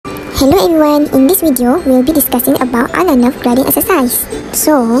Hello everyone, in this video, we'll be discussing about ulnar nerve gliding exercise.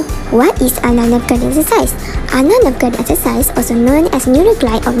 So, what is ulnar nerve gliding exercise? Ulnar nerve gliding exercise, also known as neural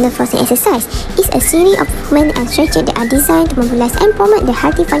glide or nerve forcing exercise, is a series of movements and stretches that are designed to mobilize and promote the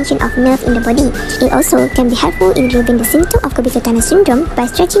healthy function of nerve in the body. It also can be helpful in relieving the symptom of cubital tunnel syndrome by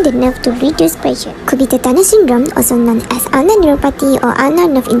stretching the nerve to reduce pressure. Cubital tunnel syndrome, also known as ulnar neuropathy or ulnar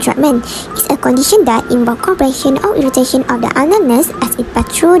nerve entrapment, is a condition that involves compression or irritation of the ulnar nerves as it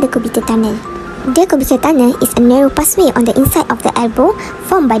passes through the cubital tunnel. The cubital tunnel is a narrow pathway on the inside of the elbow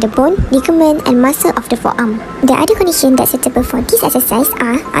formed by the bone, ligament and muscle of the forearm. The other conditions that are suitable for this exercise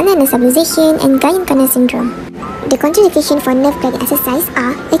are ulnar nerve stabilization and Guyon canal syndrome. The contraindication for nerve gliding exercise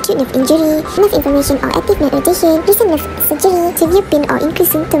are acute nerve injury, nerve inflammation or active nerve irritation, recent nerve surgery, severe pain or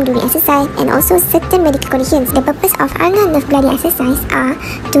increased symptom during exercise, and also certain medical conditions. The purpose of ulnar nerve gliding exercise are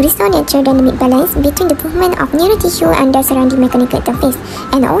to restore natural dynamic balance between the movement of neural tissue and the surrounding mechanical interface,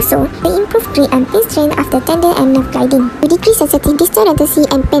 and also to improve grip and pain strength after tendon and nerve gliding, to decrease sensitive distal latency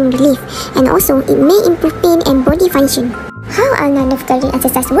and pain relief, and also it may improve pain and body function. How ulnar nerve gliding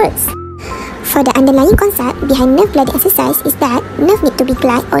exercise works? For the underlying concept behind nerve gliding exercise is that nerve need to be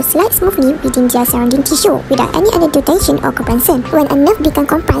glide or slide smoothly within their surrounding tissue without any undue tension or compression. When a nerve becomes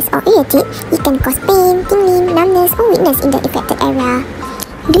compressed or irritated, it can cause pain, tingling, numbness or weakness in the affected area.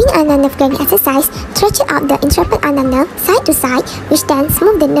 Doing ulnar nerve gliding exercise stretches out the entrapment ulnar nerve side to side, which then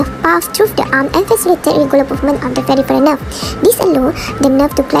smooth the nerve path through the arm and facilitate regular movement of the peripheral nerve. This allows the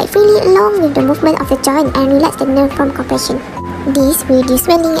nerve to glide freely along with the movement of the joint and relax the nerve from compression. This will reduce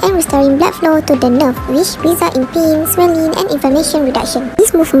swelling and restoring blood flow to the nerve, which result in pain, swelling and inflammation reduction.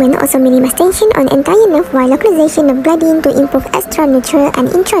 This movement also minimizes tension on the entire nerve while localization of gliding to improve extranatural and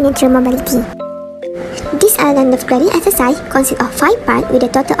intranatural mobility. This ulnar nerve gliding exercise consists of 5 parts with a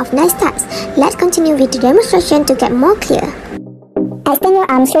total of 9 steps. Let's continue with the demonstration to get more clear. Extend your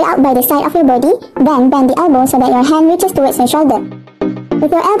arm straight out by the side of your body, then bend the elbow so that your hand reaches towards your shoulder.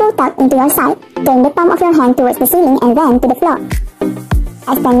 With your elbow tucked into your side, turn the palm of your hand towards the ceiling and then to the floor.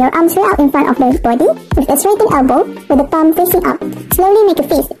 Extend your arm straight out in front of the body with a straightened elbow with the palm facing up. Slowly make a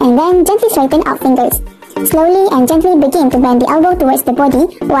fist and then gently straighten out fingers. Slowly and gently begin to bend the elbow towards the body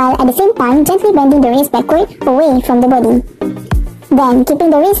while at the same time gently bending the wrist backward away from the body. Then, keeping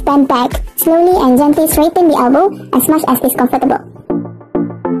the wrist bent back, slowly and gently straighten the elbow as much as is comfortable.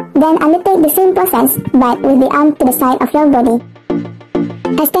 Then undertake the same process but with the arm to the side of your body.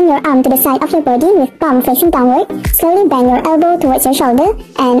 Extend your arm to the side of your body with palm facing downward. Slowly bend your elbow towards your shoulder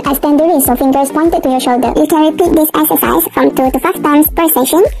and extend the wrist or fingers pointed to your shoulder. You can repeat this exercise from 2 to 5 times per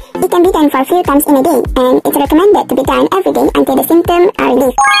session. It can be done for a few times in a day and it's recommended to be done every day until the symptoms are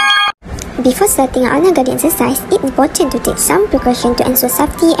relieved. Before starting an ulnar gliding exercise, it's important to take some precaution to ensure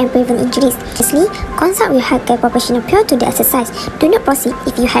safety and prevent injuries. Firstly, consult with healthcare professional prior to the exercise. Do not proceed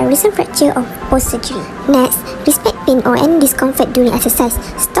if you have recent fracture or post-surgery. Next, respect pain or any discomfort during exercise.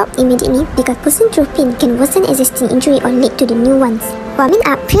 Stop immediately because pushing through pain can worsen existing injury or lead to the new ones. Warming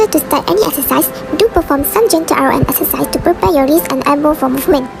up prior to start any exercise, do perform some gentle ROM exercise to prepare your wrist and elbow for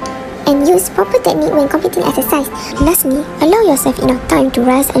movement. And use proper technique when completing exercise. Lastly, allow yourself enough time to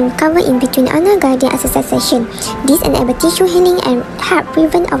rest and recover in between ulnar gliding exercise session. This enables tissue healing and help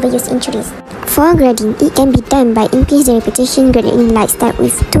prevent overuse injuries. For gliding, it can be done by increase the repetition gradually, like start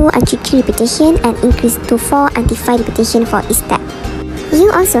with 2 until 3 repetition and increase to 4 until 5 repetition for each step.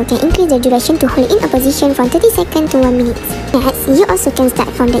 You also can increase the duration to hold in a position from 30 seconds to 1 minute. Next, you also can start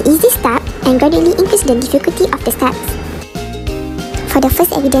from the easy step and gradually increase the difficulty of the steps. For the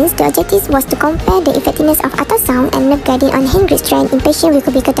first evidence, the objective was to compare the effectiveness of ultrasound and nerve gliding on hand grip strength in patients with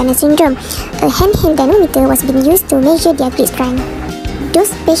cubital tunnel syndrome. A handheld dynamometer was being used to measure their grip strength.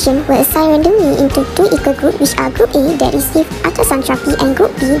 Those patients were assigned randomly into 2 equal groups, which are Group A that received ultrasound therapy and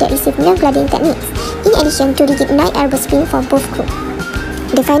Group B that received nerve gliding techniques, in addition to rigid night elbow spring for both groups.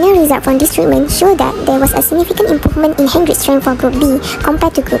 The final result from this treatment showed that there was a significant improvement in hand grip strength for Group B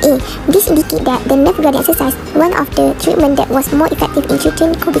compared to Group A. This indicates that the nerve gliding exercise was one of the treatments that was more effective in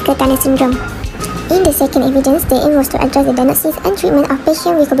treating cubital tunnel syndrome. In the second evidence, the aim was to address the diagnosis and treatment of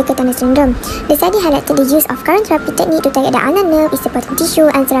patients with cubital tunnel syndrome. The study highlighted the use of current therapy technique to target the ulnar nerve, its supporting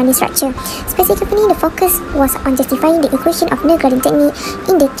tissue and surrounding structure. Specifically, the focus was on justifying the inclusion of nerve gliding technique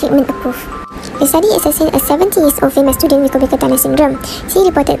in the treatment approved. The study assessed a 70-year-old female student with cubital tunnel syndrome. She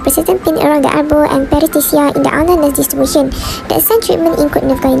reported persistent pain around the elbow and paresthesia in the ulnar nerve distribution. The assigned treatment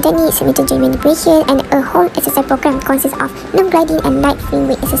included nerve gliding technique, submitted joint manipulation, and a home exercise program consists of nerve gliding and light free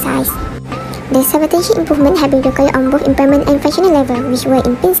weight exercise. The substantial improvement had been recorded on both impairment and functional level, which were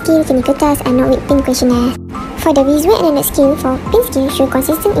in pain scale, clinical task, and not with pain questionnaire. For the visual and analog scale for pain scale, show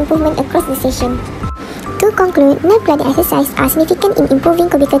consistent improvement across the session. 2 To conclude, nerve gliding exercise are significant in improving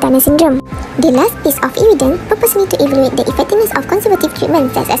cubital tunnel syndrome. The last piece of evidence purposely to evaluate the effectiveness of conservative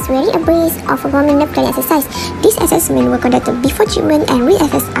treatment such as wearing a brace or performing nerve gliding exercise. These assessments were conducted before treatment and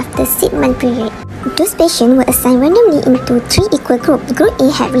reassessed after 6-month period. Those patients were assigned randomly into 3 equal groups. Group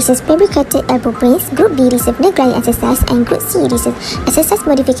A had received fabricated elbow brace, Group B received nerve gliding exercise, and Group C received exercise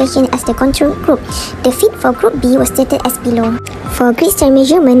modification as the control group. The fit for Group B was stated as below. For grid strength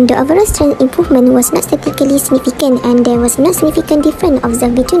measurement, the overall strength improvement was not statistically significant and there was no significant difference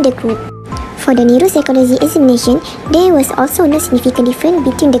observed between the group. For the neuropsychology examination, there was also no significant difference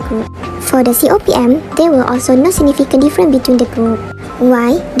between the group. For the COPM, there were also no significant difference between the group.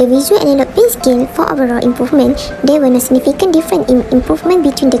 While the visual analog pain scale for overall improvement, there were no significant difference in improvement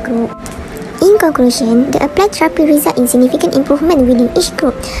between the group. In conclusion, the applied therapy result in significant improvement within each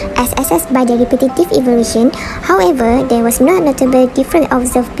group as assessed by the repetitive evaluation. However, there was no notable difference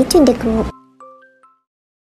observed between the group.